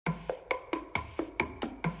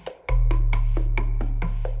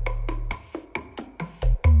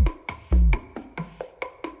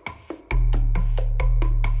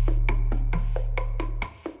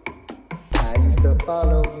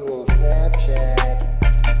follow you on Snapchat.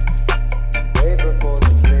 Way before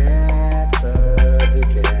the snaps of the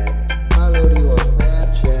cat. Followed you on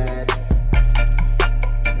Snapchat.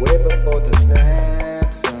 Way before the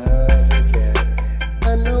snaps of the cat.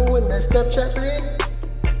 I know when that Snapchat bling,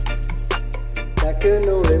 that can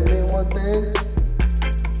only mean one thing.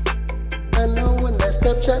 I know when that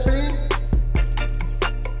Snapchat bling,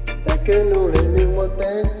 that can only mean one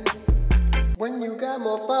thing. When you got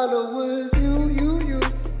more followers,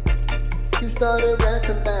 you started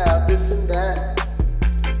ranting about this and that.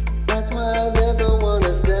 That's why I never wanna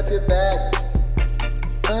snap you back.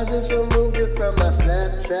 I just removed it from my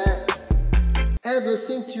Snapchat. Ever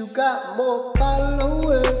since you got more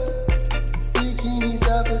followers, bikini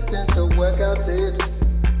selfies turn to workout tips.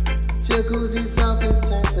 Jacuzzi selfies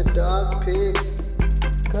turn to dog pics.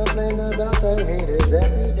 Complain about the haters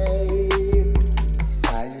every day.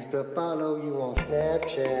 I used to follow you on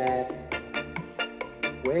Snapchat.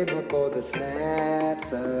 Way before the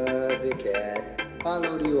snaps of the cat.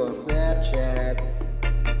 Followed you on Snapchat.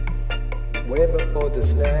 Way before the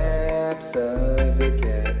snaps of the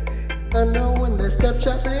cat. I know when the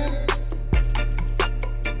Snapchat bling,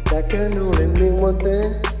 that can only mean one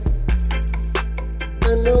thing.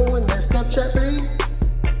 I know when the Snapchat bling,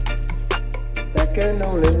 that can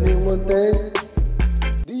only mean one thing.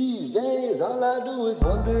 These days all I do is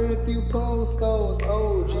wonder if you post those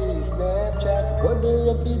OG Snapchats. Wonder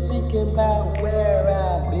if you're thinking about where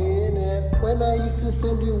I've been at. When I used to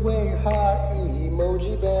send you a heart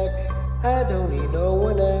emoji back. I don't need no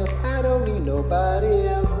one else, I don't need nobody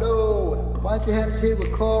else, no. Why'd you have to hit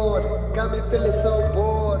record? Got me feeling so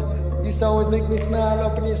bored. Used to always make me smile,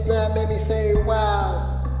 open your snap, made me say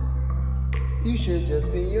wow. You should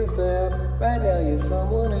just be yourself, right now you're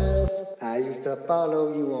someone else. I used to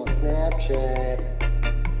follow you on Snapchat.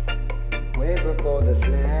 Way before the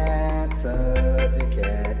snaps of the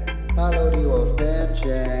cat. Followed you on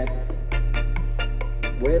Snapchat.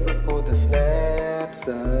 Way before the snaps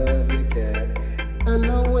of the cat. I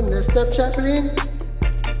know when the Snapchat bling,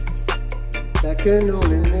 that can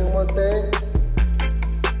only mean one thing.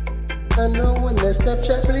 I know when the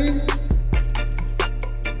Snapchat bling,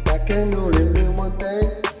 that can only mean one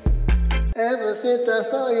thing. Ever since I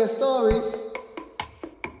saw your story,